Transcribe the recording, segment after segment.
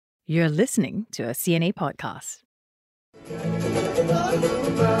You're listening to a CNA podcast.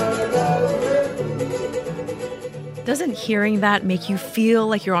 Doesn't hearing that make you feel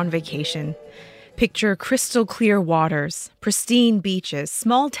like you're on vacation? Picture crystal clear waters, pristine beaches,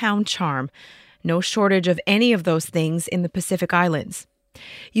 small town charm. No shortage of any of those things in the Pacific Islands.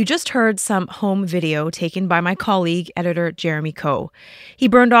 You just heard some home video taken by my colleague, editor Jeremy Ko. He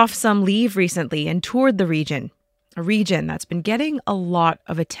burned off some leave recently and toured the region, a region that's been getting a lot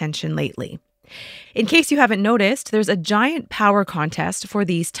of attention lately. In case you haven't noticed, there's a giant power contest for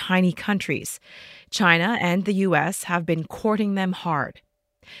these tiny countries. China and the US have been courting them hard.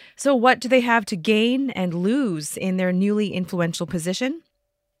 So what do they have to gain and lose in their newly influential position?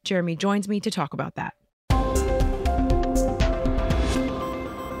 Jeremy joins me to talk about that.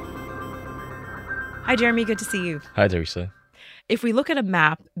 Hi, Jeremy. Good to see you. Hi, Teresa. If we look at a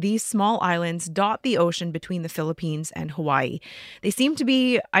map, these small islands dot the ocean between the Philippines and Hawaii. They seem to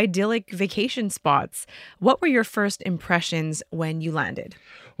be idyllic vacation spots. What were your first impressions when you landed?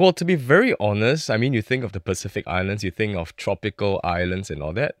 Well, to be very honest, you think of the Pacific Islands, you think of tropical islands and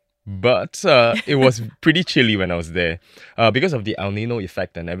all that. But it was pretty chilly when I was there because of the El Nino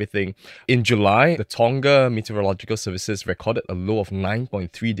effect and everything. In July, the Tonga Meteorological Services recorded a low of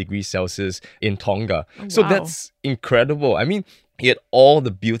 9.3 degrees Celsius in Tonga. Oh, So wow. that's incredible. You had all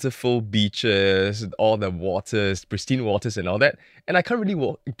the beautiful beaches, all the waters, pristine waters and all that. And I can't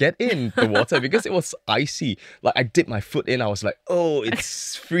really get in the water because it was icy. Like I dipped my foot in, I was like, oh,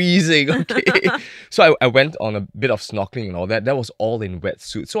 it's freezing, okay. So I went on a bit of snorkeling and all that. That was all in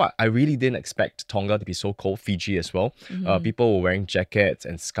wetsuit. So I really didn't expect Tonga to be so cold, Fiji as well. People were wearing jackets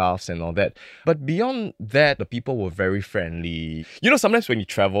and scarves and all that. But beyond that, the people were very friendly. Sometimes when you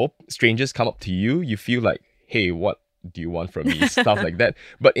travel, strangers come up to you, you feel like, hey, what do you want from me? Stuff like that.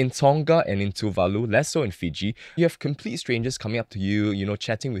 But in Tonga and in Tuvalu, less so in Fiji, you have complete strangers coming up to you,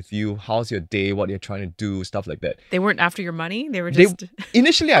 chatting with you. How's your day? What you're trying to do? Stuff like that. They weren't after your money? They were just...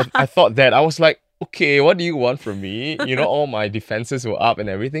 Initially, I thought that. I was like, okay, what do you want from me? All my defenses were up and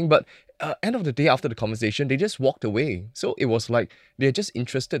everything. But end of the day, after the conversation, they just walked away. So it was like they're just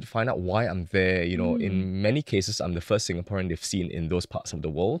interested to find out why I'm there. In many cases, I'm the first Singaporean they've seen in those parts of the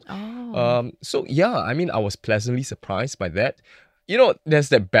world. So yeah, I was pleasantly surprised by that. There's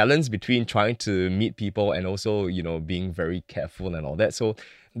that balance between trying to meet people and also, being very careful and all that. So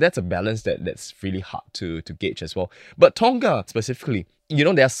that's a balance that's really hard to gauge as well. But Tonga specifically,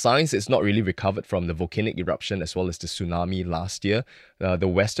 there are signs it's not really recovered from the volcanic eruption as well as the tsunami last year. The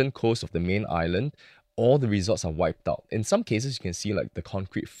western coast of the main island, all the resorts are wiped out. In some cases, you can see like the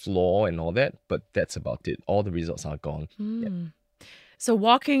concrete floor and all that, but that's about it. All the resorts are gone. Yeah. So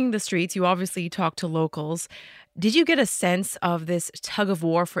walking the streets, you obviously talked to locals. Did you get a sense of this tug of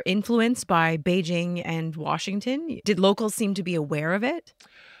war for influence by Beijing and Washington? Did locals seem to be aware of it?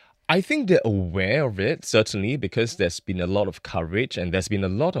 I think they're aware of it, certainly, because there's been a lot of coverage and there's been a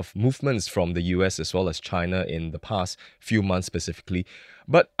lot of movements from the US as well as China in the past few months specifically.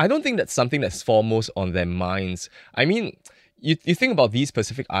 But I don't think that's something that's foremost on their minds. You think about these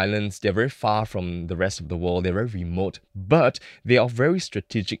Pacific Islands, they're very far from the rest of the world, they're very remote, but they are of very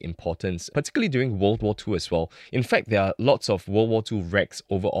strategic importance, particularly during World War II as well. In fact, there are lots of World War II wrecks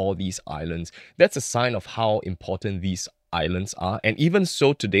over all these islands. That's a sign of how important these islands are. And even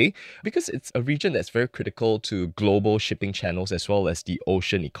so today, because it's a region that's very critical to global shipping channels as well as the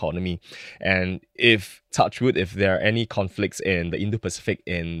ocean economy. And if, touch wood, if there are any conflicts in the Indo-Pacific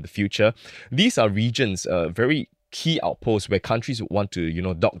in the future, these are regions, very key outposts where countries would want to,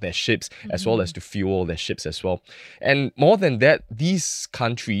 dock their ships as well as to fuel their ships as well. And more than that, these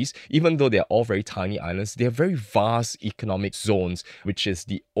countries, even though they're all very tiny islands, they're very vast economic zones, which is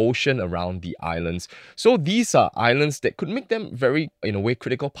the ocean around the islands. So these are islands that could make them very, in a way,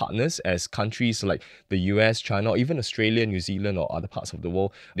 critical partners as countries like the US, China, or even Australia, New Zealand, or other parts of the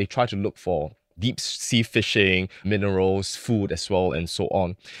world, they try to look for deep sea fishing, minerals, food as well, and so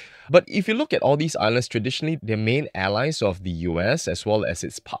on. But if you look at all these islands, traditionally, they're main allies of the US as well as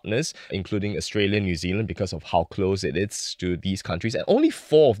its partners, including Australia and New Zealand, because of how close it is to these countries. And only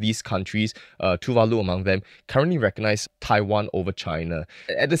 4 of these countries, Tuvalu among them, currently recognize Taiwan over China.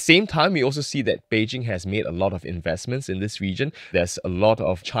 At the same time, we also see that Beijing has made a lot of investments in this region. There's a lot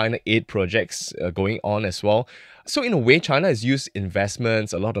of China aid projects going on as well. So in a way, China has used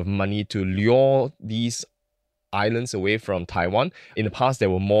investments, a lot of money to lure these islands away from Taiwan. In the past, there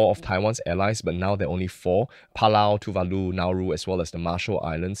were more of Taiwan's allies, but now there are only 4, Palau, Tuvalu, Nauru, as well as the Marshall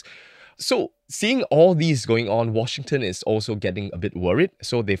Islands. So, seeing all these going on, Washington is also getting a bit worried.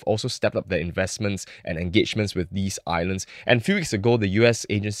 So, they've also stepped up their investments and engagements with these islands. And a few weeks ago, the US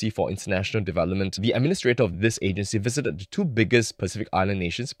Agency for International Development, the administrator of this agency, visited the two biggest Pacific Island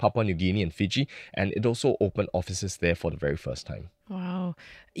nations, Papua New Guinea and Fiji, and it also opened offices there for the very first time. Wow.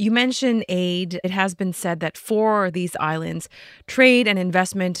 You mentioned aid. It has been said that for these islands, trade and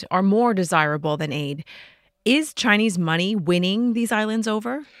investment are more desirable than aid. Is Chinese money winning these islands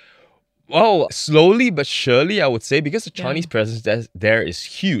over? Well, slowly but surely, I would say, because the Yeah. Chinese presence there is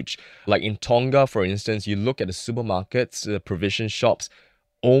huge. Like in Tonga, for instance, you look at the supermarkets, the provision shops,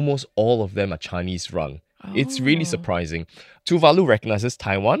 almost all of them are Chinese run. It's really Oh, surprising. Tuvalu recognizes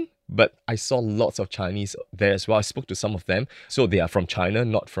Taiwan, but I saw lots of Chinese there as well. I spoke to some of them. So they are from China,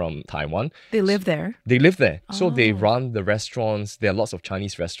 not from Taiwan. they live there. They live there. So they Oh. run the restaurants. There are lots of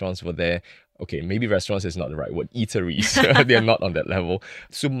Chinese restaurants over there. Okay, maybe restaurants is not the right word. Eateries. They're not on that level.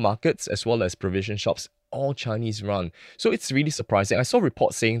 Supermarkets as well as provision shops, all Chinese run. So it's really surprising. I saw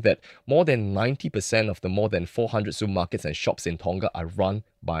reports saying that more than 90% of the more than 400 supermarkets and shops in Tonga are run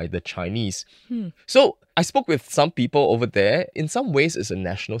by the Chinese. So I spoke with some people over there. In some ways, it's a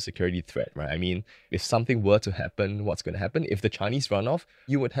national security threat, right? I mean, if something were to happen, what's going to happen? If the Chinese run off,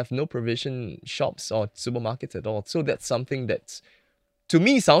 you would have no provision shops or supermarkets at all. So that's something that's, to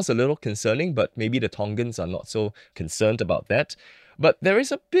me, sounds a little concerning, but maybe the Tongans are not so concerned about that. But there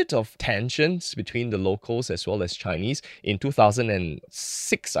is a bit of tensions between the locals as well as Chinese. In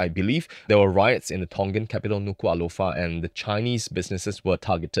 2006, I believe, there were riots in the Tongan capital, Nuku'alofa, and the Chinese businesses were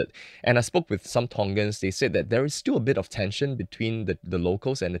targeted. And I spoke with some Tongans. They said that there is still a bit of tension between the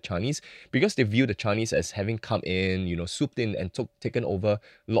locals and the Chinese because they view the Chinese as having come in, swooped in and taken over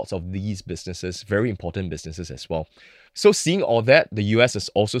lots of these businesses, very important businesses as well. So seeing all that, the US has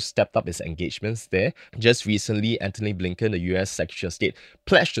also stepped up its engagements there. Just recently, Antony Blinken, the US Secretary of State,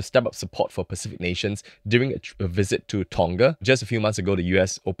 pledged to step up support for Pacific nations during a visit to Tonga. Just a few months ago, the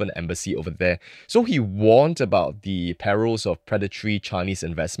US opened an embassy over there. So he warned about the perils of predatory Chinese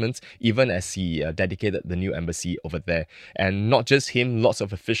investments, even as he dedicated the new embassy over there. And not just him, lots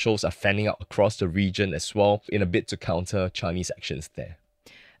of officials are fanning out across the region as well in a bid to counter Chinese actions there.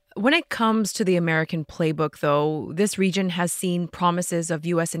 When it comes to the American playbook, though, this region has seen promises of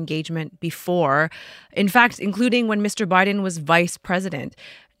U.S. engagement before. In fact, including when Mr. Biden was vice president.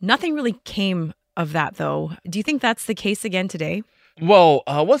 Nothing really came of that, though. Do you think that's the case again today? Well,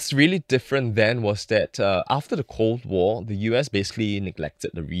 what's really different then was that after the Cold War, the US basically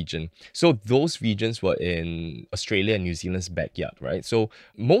neglected the region. So those regions were in Australia and New Zealand's backyard, right? So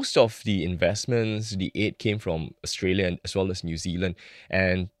most of the investments, the aid came from Australia as well as New Zealand.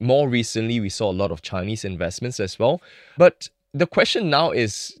 And more recently, we saw a lot of Chinese investments as well. But the question now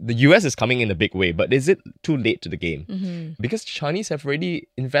is, the US is coming in a big way, but is it too late to the game? Because Chinese have already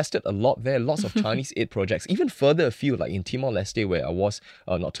invested a lot there, lots of Chinese aid projects, even further afield, like in Timor-Leste, where I was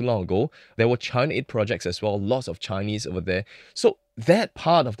not too long ago, there were China aid projects as well, lots of Chinese over there. So that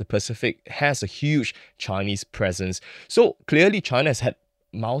part of the Pacific has a huge Chinese presence. So clearly China has had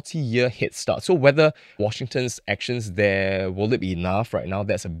multi-year head start. So whether Washington's actions there, will it be enough right now?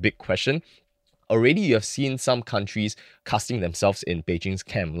 That's a big question. Already you have seen some countries casting themselves in Beijing's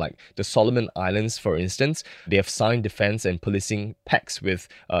camp, like the Solomon Islands, for instance. They have signed defense and policing pacts with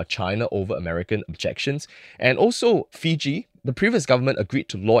China over American objections. And also Fiji, the previous government agreed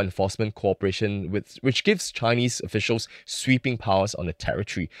to law enforcement cooperation, which gives Chinese officials sweeping powers on the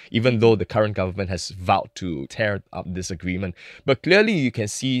territory, even though the current government has vowed to tear up this agreement. But clearly you can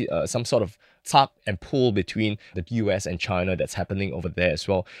see some sort of tug and pull between the US and China that's happening over there as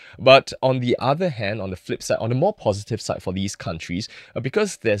well. But on the other hand, on the flip side, on the more positive side for these countries,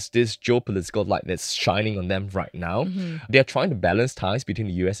 because there's this geopolitical light that's shining on them right now, they're trying to balance ties between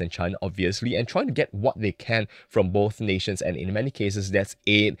the US and China, obviously, and trying to get what they can from both nations. And in many cases, that's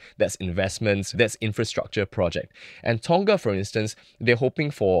aid, that's investments, that's infrastructure project. And Tonga, for instance, they're hoping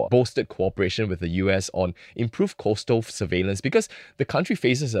for boosted cooperation with the US on improved coastal surveillance, because the country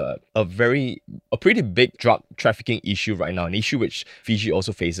faces a pretty big drug trafficking issue right now, an issue which Fiji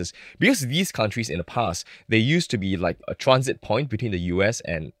also faces. Because these countries in the past, they used to be like a transit point between the US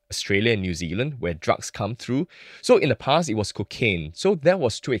and Australia and New Zealand where drugs come through. So in the past, it was cocaine. So that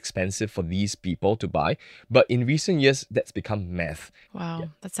was too expensive for these people to buy. But in recent years, that's become meth. Wow,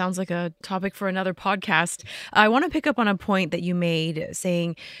 that sounds like a topic for another podcast. I want to pick up on a point that you made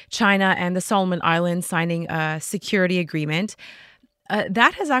saying China and the Solomon Islands signing a security agreement.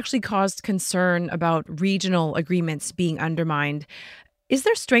 That has actually caused concern about regional agreements being undermined. Is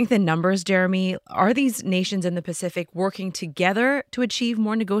there strength in numbers, Jeremy? Are these nations in the Pacific working together to achieve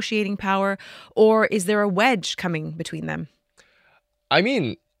more negotiating power, or is there a wedge coming between them? I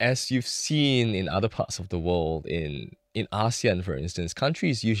mean, as you've seen in other parts of the world, in ASEAN, for instance,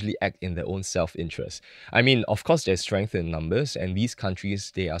 countries usually act in their own self-interest. I mean, of course, there's strength in numbers, and these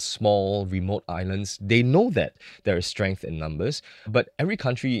countries, they are small, remote islands. They know that there is strength in numbers, but every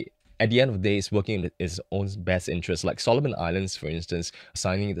country at the end of the day is working in its own best interest. Like Solomon Islands, for instance,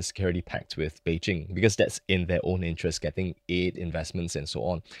 signing the security pact with Beijing, because that's in their own interest, getting aid, investments, and so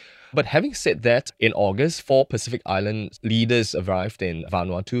on. But having said that, in August, 4 Pacific Island leaders arrived in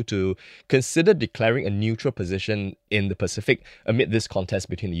Vanuatu to consider declaring a neutral position in the Pacific amid this contest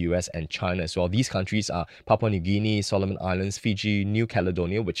between the US and China as well. These countries are Papua New Guinea, Solomon Islands, Fiji, New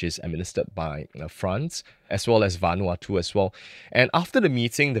Caledonia, which is administered by France, as well as Vanuatu as well. And after the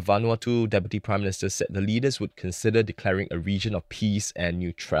meeting, the Vanuatu Deputy Prime Minister said the leaders would consider declaring a region of peace and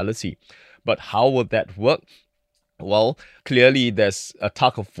neutrality. But how would that work? Well, clearly there's a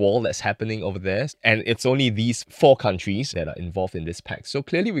tug of war that's happening over there, and it's only these 4 countries that are involved in this pact. So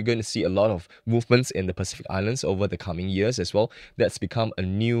clearly we're going to see a lot of movements in the Pacific Islands over the coming years as well. That's become a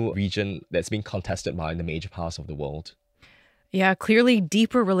new region that's being contested by the major parts of the world. Yeah, clearly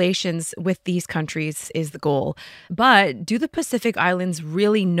deeper relations with these countries is the goal. But do the Pacific Islands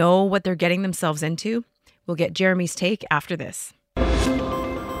really know what they're getting themselves into? We'll get Jeremy's take after this.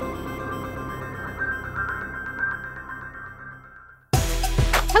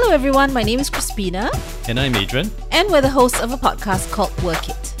 Hello everyone, my name is Crispina. And I'm Adrian. And we're the hosts of a podcast called Work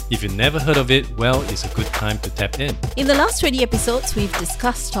It. If you've never heard of it, well, it's a good time to tap in. In the last 20 episodes, we've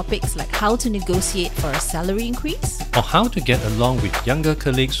discussed topics like how to negotiate for a salary increase, or how to get along with younger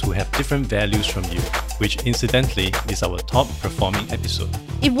colleagues who have different values from you, which incidentally is our top performing episode.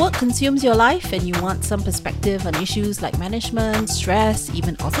 If work consumes your life and you want some perspective on issues like management, stress,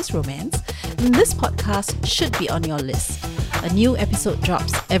 even office romance, then this podcast should be on your list. A new episode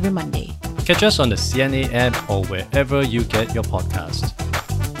drops every Monday. Catch us on the CNA app or wherever you get your podcast.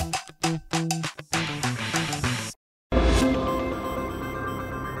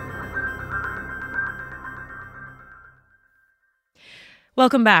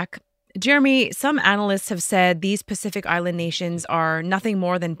 Welcome back. Jeremy, some analysts have said these Pacific Island nations are nothing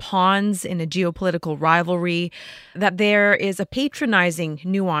more than pawns in a geopolitical rivalry, that there is a patronizing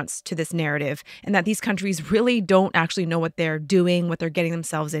nuance to this narrative, and that these countries really don't actually know what they're doing, what they're getting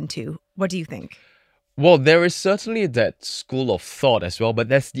themselves into. What do you think? Well, there is certainly that school of thought as well, but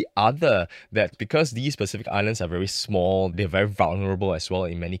there's the other, that because these Pacific Islands are very small, they're very vulnerable as well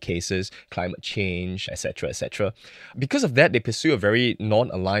in many cases, climate change, etc., etc. Because of that, they pursue a very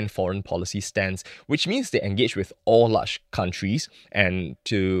non-aligned foreign policy stance, which means they engage with all large countries and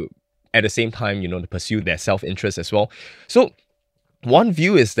to, at the same time, to pursue their self-interest as well. So one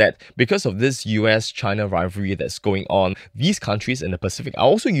view is that because of this US-China rivalry that's going on, these countries in the Pacific are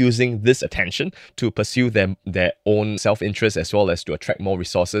also using this attention to pursue their own self-interest as well as to attract more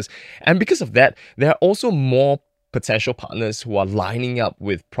resources. And because of that, there are also more potential partners who are lining up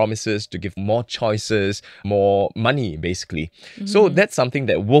with promises to give more choices, more money, basically. Mm-hmm. So that's something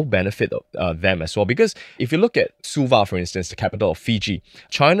that will benefit them as well. Because if you look at Suva, for instance, the capital of Fiji,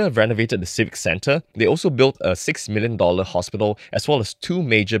 China renovated the civic center. They also built a $6 million hospital, as well as 2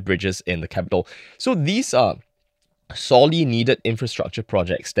 major bridges in the capital. So these are sorely needed infrastructure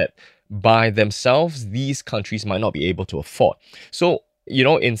projects that by themselves, these countries might not be able to afford. So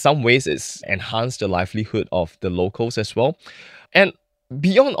in some ways, it's enhanced the livelihood of the locals as well. And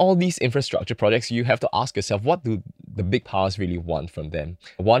beyond all these infrastructure projects, you have to ask yourself, what do the big powers really want from them?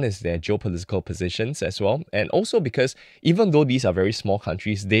 One is their geopolitical positions as well. And also because even though these are very small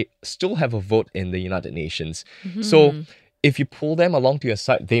countries, they still have a vote in the United Nations. Mm-hmm. So if you pull them along to your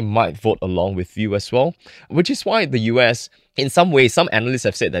side, they might vote along with you as well, which is why the US, in some ways, some analysts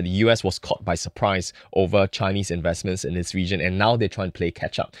have said that the US was caught by surprise over Chinese investments in this region, and now they're trying to play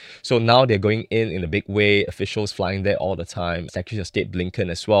catch up. So now they're going in a big way, officials flying there all the time, Secretary of State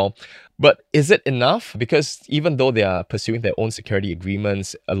Blinken as well. But is it enough? Because even though they are pursuing their own security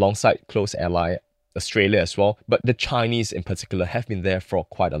agreements alongside close ally Australia as well, but the Chinese in particular have been there for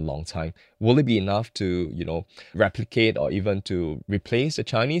quite a long time. Will it be enough to, replicate or even to replace the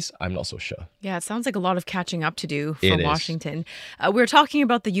Chinese? I'm not so sure. Yeah, it sounds like a lot of catching up to do for Washington. We're talking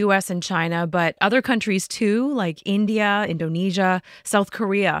about the US and China, but other countries too, like India, Indonesia, South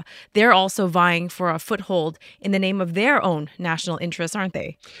Korea, they're also vying for a foothold in the name of their own national interests, aren't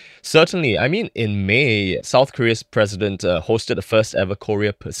they? Certainly. I mean, in May, South Korea's president hosted the first ever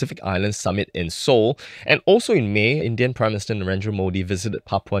Korea-Pacific Islands Summit in Seoul. And also in May, Indian Prime Minister Narendra Modi visited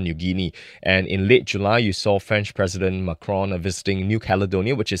Papua New Guinea. And in late July, you saw French President Macron visiting New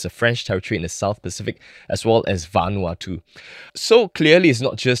Caledonia, which is a French territory in the South Pacific, as well as Vanuatu. So clearly, it's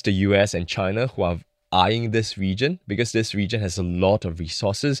not just the US and China who are eyeing this region because this region has a lot of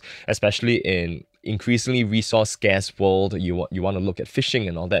resources, especially in increasingly resource scarce world. You want to look at fishing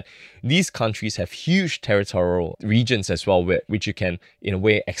and all that. These countries have huge territorial regions as well, which you can in a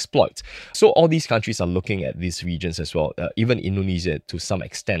way exploit. So all these countries are looking at these regions as well, even Indonesia to some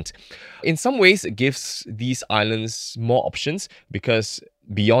extent. In some ways, it gives these islands more options because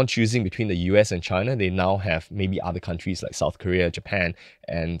beyond choosing between the US and China, they now have maybe other countries like South Korea, Japan,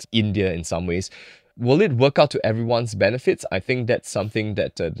 and India in some ways. Will it work out to everyone's benefits? I think that's something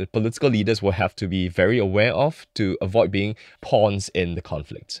that the political leaders will have to be very aware of to avoid being pawns in the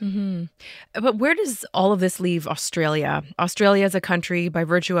conflict. But where does all of this leave Australia? Australia is a country by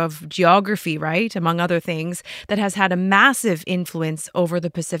virtue of geography, right, among other things, that has had a massive influence over the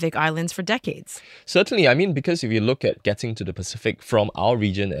Pacific Islands for decades. Certainly, I mean, because if you look at getting to the Pacific from our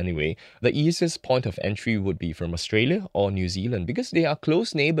region anyway, the easiest point of entry would be from Australia or New Zealand because they are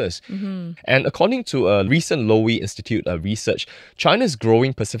close neighbours. And according to a recent Lowy Institute research, China's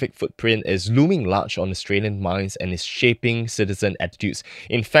growing Pacific footprint is looming large on Australian minds and is shaping citizen attitudes.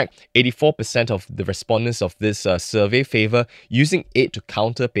 In fact, 84% of the respondents of this survey favour using aid to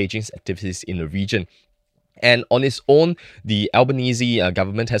counter Beijing's activities in the region. And on its own, the Albanese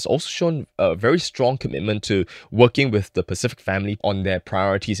government has also shown a very strong commitment to working with the Pacific family on their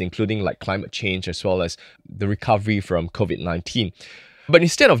priorities, including like climate change as well as the recovery from COVID-19. But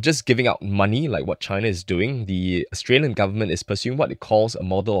instead of just giving out money like what China is doing, the Australian government is pursuing what it calls a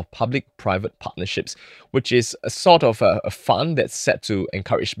model of public-private partnerships, which is a sort of a fund that's set to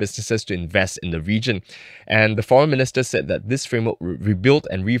encourage businesses to invest in the region. And the foreign minister said that this framework will rebuild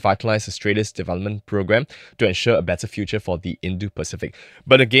and revitalize Australia's development program to ensure a better future for the Indo-Pacific.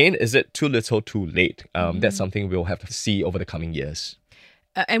 But again, is it too little, too late? That's something we'll have to see over the coming years.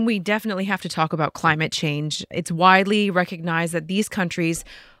 And we definitely have to talk about climate change. It's widely recognized that these countries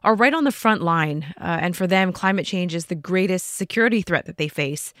are right on the front line. And for them, climate change is the greatest security threat that they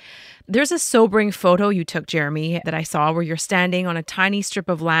face. There's a sobering photo you took, Jeremy, that I saw where you're standing on a tiny strip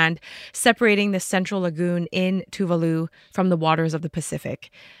of land separating the central lagoon in Tuvalu from the waters of the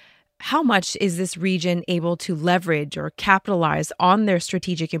Pacific. How much is this region able to leverage or capitalize on their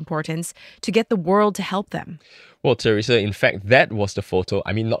strategic importance to get the world to help them? Well, Teresa, in fact, that was the photo,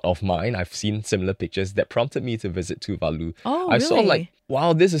 I mean, not of mine, I've seen similar pictures that prompted me to visit Tuvalu. Oh, I really? saw like,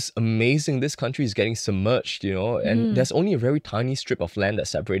 wow, this is amazing. This country is getting submerged, and there's only a very tiny strip of land that's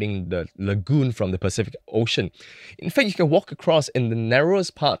separating the lagoon from the Pacific Ocean. In fact, you can walk across in the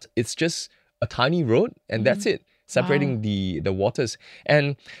narrowest part. It's just a tiny road and that's it, separating the waters.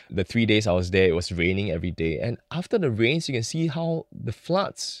 And the 3 days I was there, it was raining every day. And after the rains, you can see how the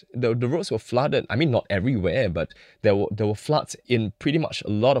floods, the roads were flooded. I mean, not everywhere, but there were floods in pretty much a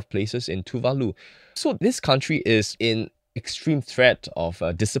lot of places in Tuvalu. So this country is in extreme threat of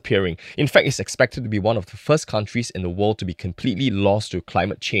disappearing. In fact, it's expected to be one of the first countries in the world to be completely lost to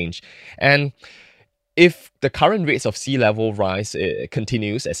climate change. And if the current rates of sea level rise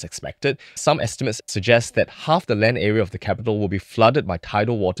continues as expected, some estimates suggest that half the land area of the capital will be flooded by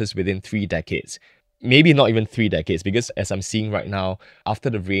tidal waters within 3 decades. Maybe not even 3 decades, because as I'm seeing right now, after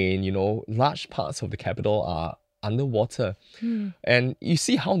the rain, large parts of the capital are underwater. And you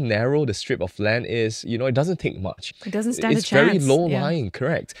see how narrow the strip of land is. It doesn't take much. It doesn't stand a chance. It's very low-lying,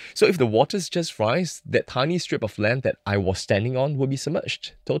 correct. So if the waters just rise, that tiny strip of land that I was standing on will be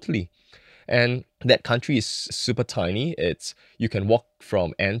submerged totally. And that country is super tiny. You can walk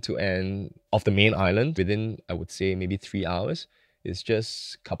from end to end of the main island within, I would say, maybe 3 hours. It's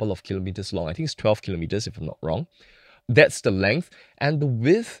just a couple of kilometers long. I think it's 12 kilometers if I'm not wrong. That's the length. And the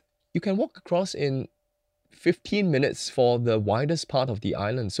width, you can walk across in 15 minutes for the widest part of the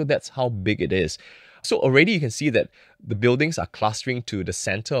island. So that's how big it is. So already you can see that the buildings are clustering to the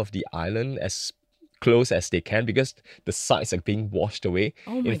center of the island as close as they can because the sides are being washed away.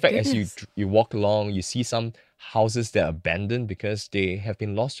 In fact, as you walk along, you see some houses that are abandoned because they have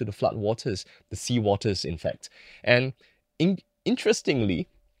been lost to the flood waters, the sea waters, in fact. And interestingly,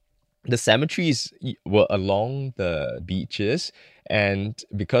 the cemeteries were along the beaches, and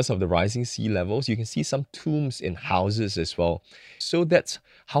because of the rising sea levels, you can see some tombs in houses as well. So that's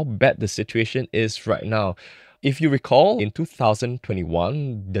how bad the situation is right now. If you recall, in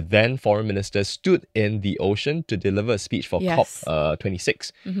 2021, the then foreign minister stood in the ocean to deliver a speech for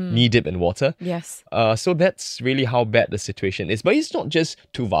COP26, knee deep in water. Yes. So that's really how bad the situation is. But it's not just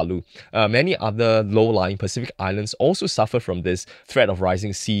Tuvalu. Many other low-lying Pacific islands also suffer from this threat of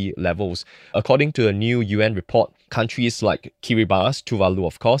rising sea levels. According to a new UN report, countries like Kiribati, Tuvalu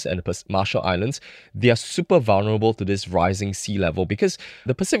of course, and the Marshall Islands, they are super vulnerable to this rising sea level because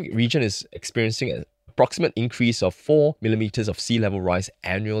the Pacific region is experiencing a approximate increase of 4 millimeters of sea level rise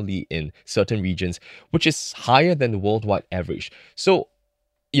annually in certain regions, which is higher than the worldwide average. So,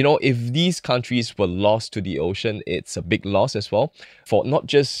 if these countries were lost to the ocean, it's a big loss as well for not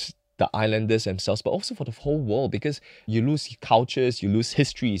just the islanders themselves, but also for the whole world, because you lose cultures, you lose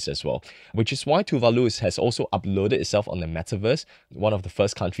histories as well, which is why Tuvalu has also uploaded itself on the metaverse, one of the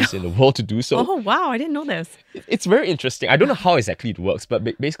first countries in the world to do so. Oh, wow, I didn't know this. It's very interesting. I don't know how exactly it works, but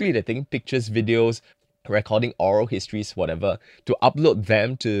basically they're taking pictures, videos, recording oral histories, whatever, to upload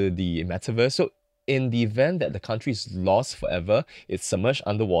them to the metaverse. So in the event that the country is lost forever, it's submerged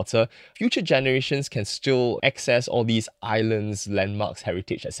underwater, future generations can still access all these islands, landmarks,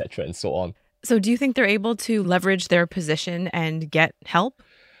 heritage, etc. and so on. So do you think they're able to leverage their position and get help?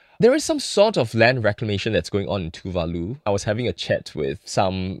 There is some sort of land reclamation that's going on in Tuvalu. I was having a chat with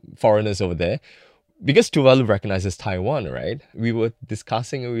some foreigners over there. Because Tuvalu recognizes Taiwan, right? We were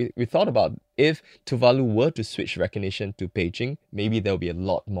discussing, we thought about if Tuvalu were to switch recognition to Beijing, maybe there'll be a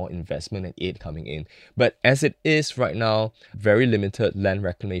lot more investment and aid coming in. But as it is right now, very limited land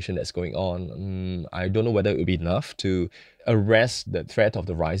reclamation that's going on. I don't know whether it will be enough to arrest the threat of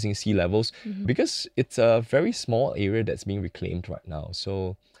the rising sea levels, because it's a very small area that's being reclaimed right now.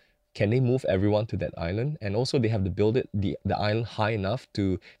 So can they move everyone to that island? And also they have to build the island high enough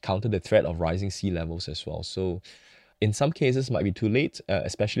to counter the threat of rising sea levels as well. So in some cases it might be too late,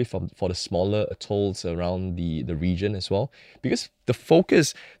 especially for the smaller atolls around the region as well. Because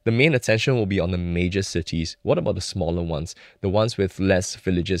the main attention will be on the major cities. What about the smaller ones? The ones with less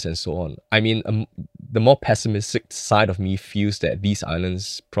villages and so on? I mean, the more pessimistic side of me feels that these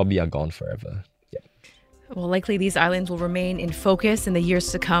islands probably are gone forever. Well, likely these islands will remain in focus in the years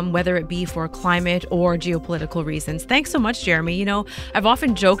to come, whether it be for climate or geopolitical reasons. Thanks so much, Jeremy. I've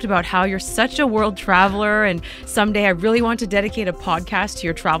often joked about how you're such a world traveler, and someday I really want to dedicate a podcast to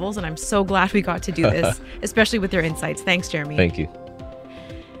your travels, and I'm so glad we got to do this, especially with your insights. Thanks, Jeremy. Thank you.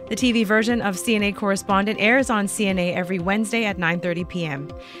 The TV version of CNA Correspondent airs on CNA every Wednesday at 9:30 p.m.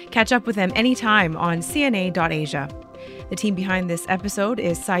 Catch up with them anytime on cna.asia. The team behind this episode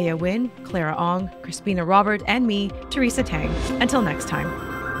is Saya Win, Clara Ong, Crispina Robert, and me, Teresa Tang. Until next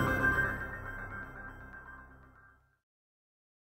time.